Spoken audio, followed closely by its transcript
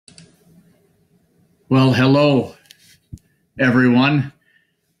Well, hello, everyone.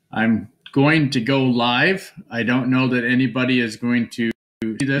 I'm going to go live. I don't know that anybody is going to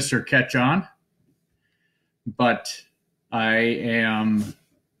see this or catch on, but I am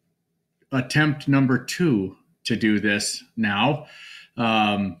attempt number 2 to do this now.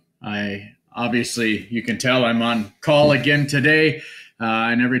 I obviously, you can tell I'm on call again today.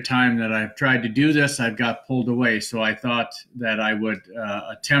 And every time that I've tried to do this, I've got pulled away. So I thought that I would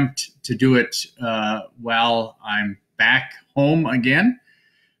attempt to do it while I'm back home again.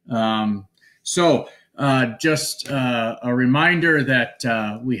 Just a reminder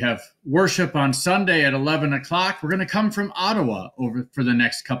that we have worship on Sunday at 11 o'clock. We're going to come from Ottawa over for the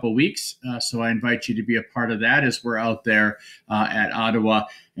next couple weeks. So I invite you to be a part of that as we're out there at Ottawa.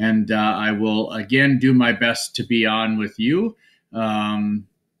 And I will again do my best to be on with you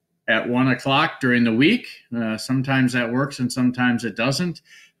at 1 o'clock during the week. Sometimes that works and sometimes it doesn't,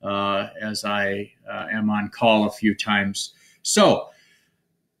 as I am on call a few times. So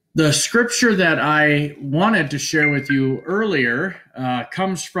the scripture that I wanted to share with you earlier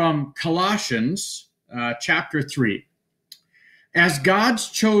comes from Colossians chapter 3. As God's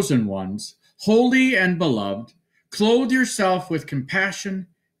chosen ones, holy and beloved, clothe yourself with compassion,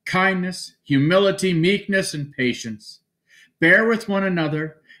 kindness, humility, meekness, and patience. Bear with one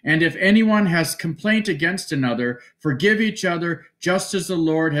another, and if anyone has complaint against another, forgive each other, just as the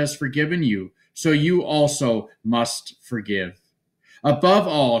Lord has forgiven you, so you also must forgive. Above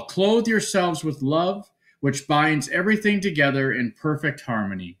all, clothe yourselves with love, which binds everything together in perfect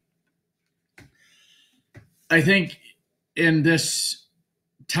harmony. I think in this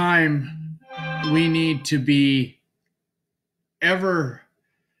time, we need to be ever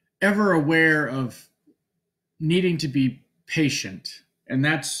aware of needing to be patient. And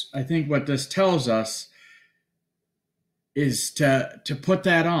that's, I think, what this tells us is to put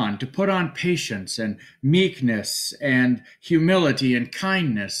that on, to put on patience and meekness and humility and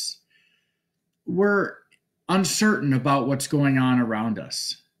kindness. We're uncertain about what's going on around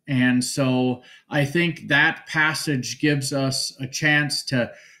us. And so I think that passage gives us a chance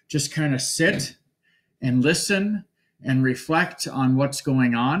to just kind of sit and listen and reflect on what's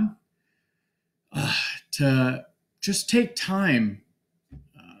going on, to just take time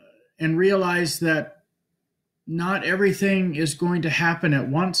and realize that not everything is going to happen at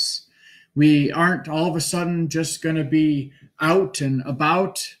once. We aren't all of a sudden just going to be out and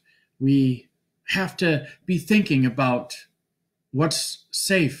about. We have to be thinking about what's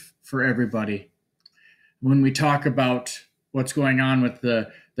safe for everybody. When we talk about what's going on with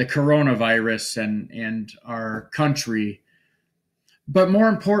the coronavirus and our country, but more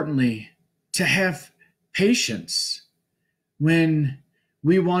importantly, to have patience when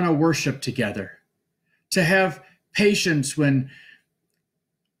we want to worship together, to have patience when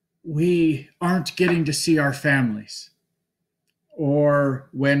we aren't getting to see our families, or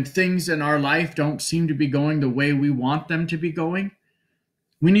when things in our life don't seem to be going the way we want them to be going.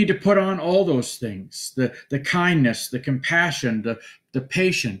 We need to put on all those things, the kindness, the compassion, the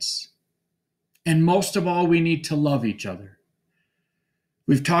patience. And most of all, we need to love each other.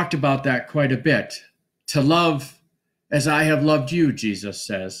 We've talked about that quite a bit. To love as I have loved you, Jesus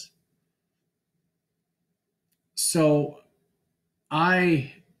says. So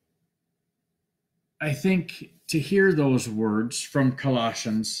I think to hear those words from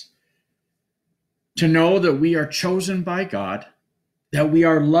Colossians, to know that we are chosen by God, that we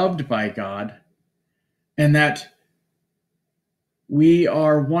are loved by God, and that we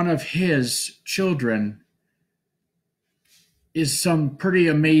are one of His children is some pretty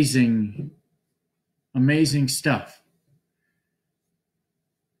amazing stuff.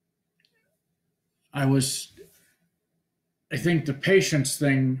 I think the patience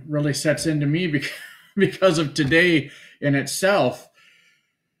thing really sets into me because of today in itself.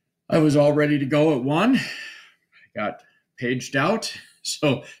 I was all ready to go at 1. I got paged out,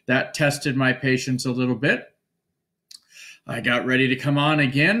 so that tested my patience a little bit. I got ready to come on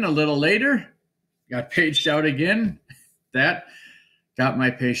again a little later, got paged out again. That got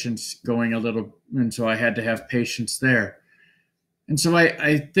my patience going a little, and so I had to have patience there. And so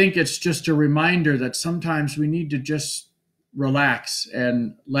I think it's just a reminder that sometimes we need to just relax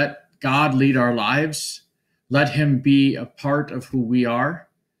and let God lead our lives, let Him be a part of who we are.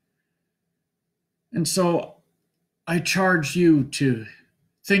 And so I charge you to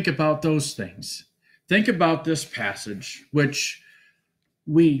think about those things. Think about this passage, which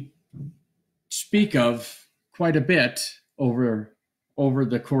we speak of quite a bit over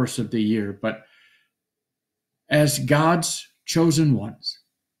the course of the year. But as God's chosen ones,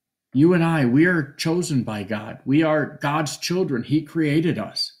 you and I, we are chosen by God. We are God's children. He created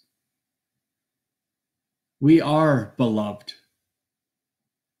us. We are beloved.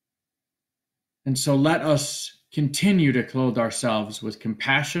 And so let us continue to clothe ourselves with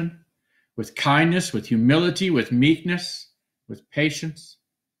compassion, with kindness, with humility, with meekness, with patience.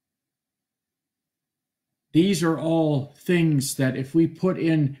 These are all things that if we put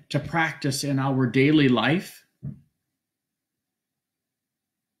into practice in our daily life,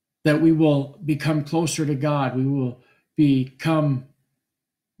 that we will become closer to God. We will become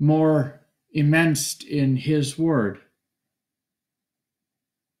more immersed in His Word.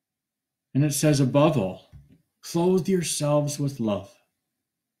 And it says, above all, clothe yourselves with love.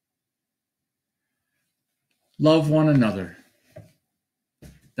 Love one another.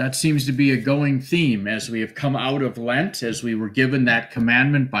 That seems to be a going theme as we have come out of Lent, as we were given that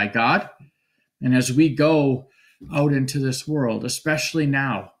commandment by God, and as we go out into this world, especially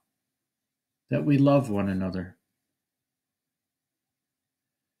now, that we love one another,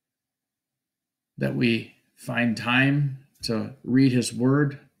 that we find time to read His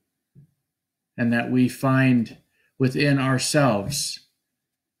Word, and that we find within ourselves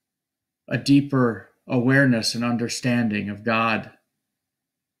a deeper awareness and understanding of God.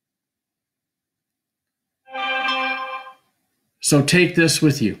 So take this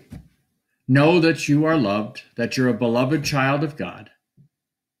with you. Know that you are loved, that you're a beloved child of God.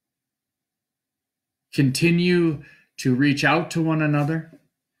 Continue to reach out to one another.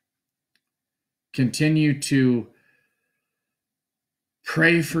 Continue to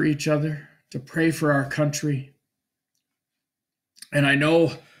pray for each other, to pray for our country. And I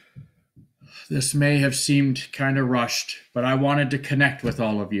know this may have seemed kind of rushed, but I wanted to connect with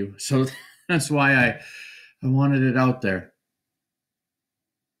all of you. So that's why I wanted it out there.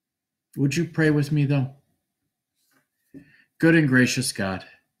 Would you pray with me, though? Good and gracious God,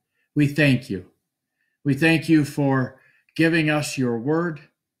 we thank you. We thank you for giving us your word,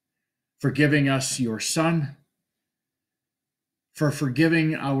 for giving us your Son, for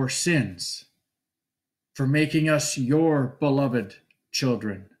forgiving our sins, for making us your beloved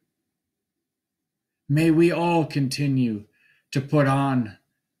children. May we all continue to put on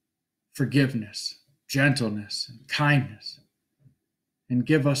forgiveness, gentleness, and kindness, and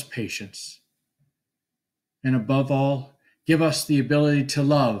give us patience. And above all, give us the ability to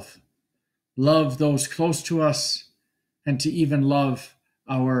love those close to us, and to even love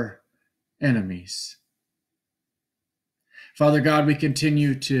our enemies. Father God, we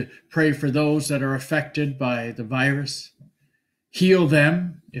continue to pray for those that are affected by the virus. Heal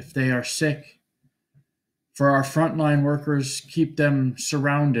them if they are sick. For our frontline workers, keep them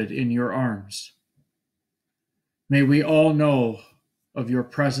surrounded in your arms. May we all know of your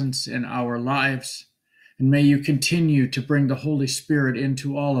presence in our lives, and may you continue to bring the Holy Spirit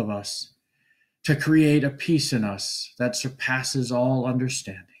into all of us to create a peace in us that surpasses all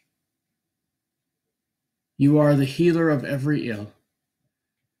understanding. You are the healer of every ill.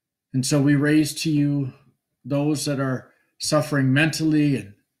 And so we raise to you those that are suffering mentally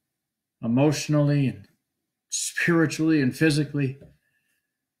and emotionally and spiritually and physically.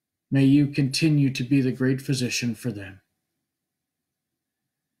 May you continue to be the great physician for them.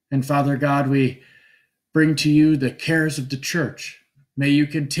 And Father God, we bring to you the cares of the church. May you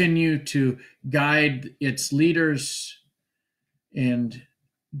continue to guide its leaders in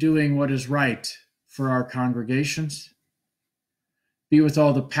doing what is right for our congregations. Be with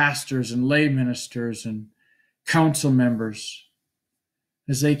all the pastors and lay ministers and council members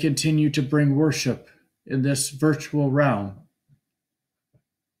as they continue to bring worship in this virtual realm.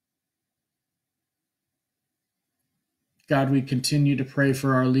 God, we continue to pray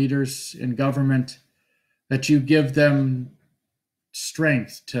for our leaders in government, that you give them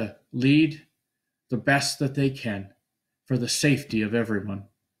strength to lead the best that they can for the safety of everyone.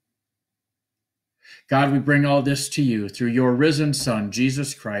 God, we bring all this to you through your risen Son,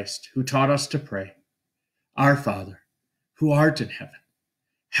 Jesus Christ, who taught us to pray. Our Father, who art in heaven,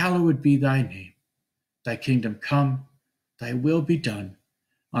 hallowed be thy name. Thy kingdom come, thy will be done,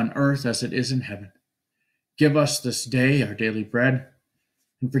 on earth as it is in heaven. Give us this day our daily bread,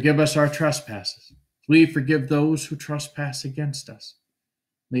 and forgive us our trespasses. We forgive those who trespass against us.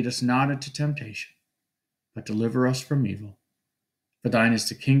 Lead us not into temptation, but deliver us from evil. For thine is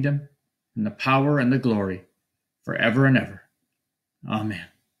the kingdom, and the power, and the glory, forever and ever. Amen.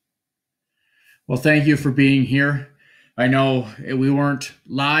 Well, thank you for being here. I know we weren't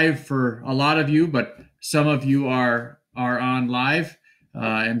live for a lot of you, but some of you are on live.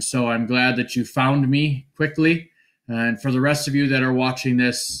 And so I'm glad that you found me quickly. And for the rest of you that are watching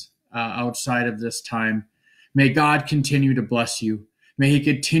this outside of this time, may God continue to bless you. May he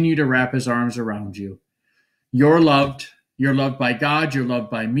continue to wrap his arms around you. You're loved. You're loved by God. You're loved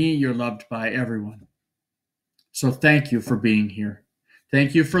by me. You're loved by everyone. So thank you for being here.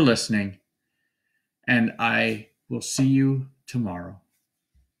 Thank you for listening. And I will see you tomorrow.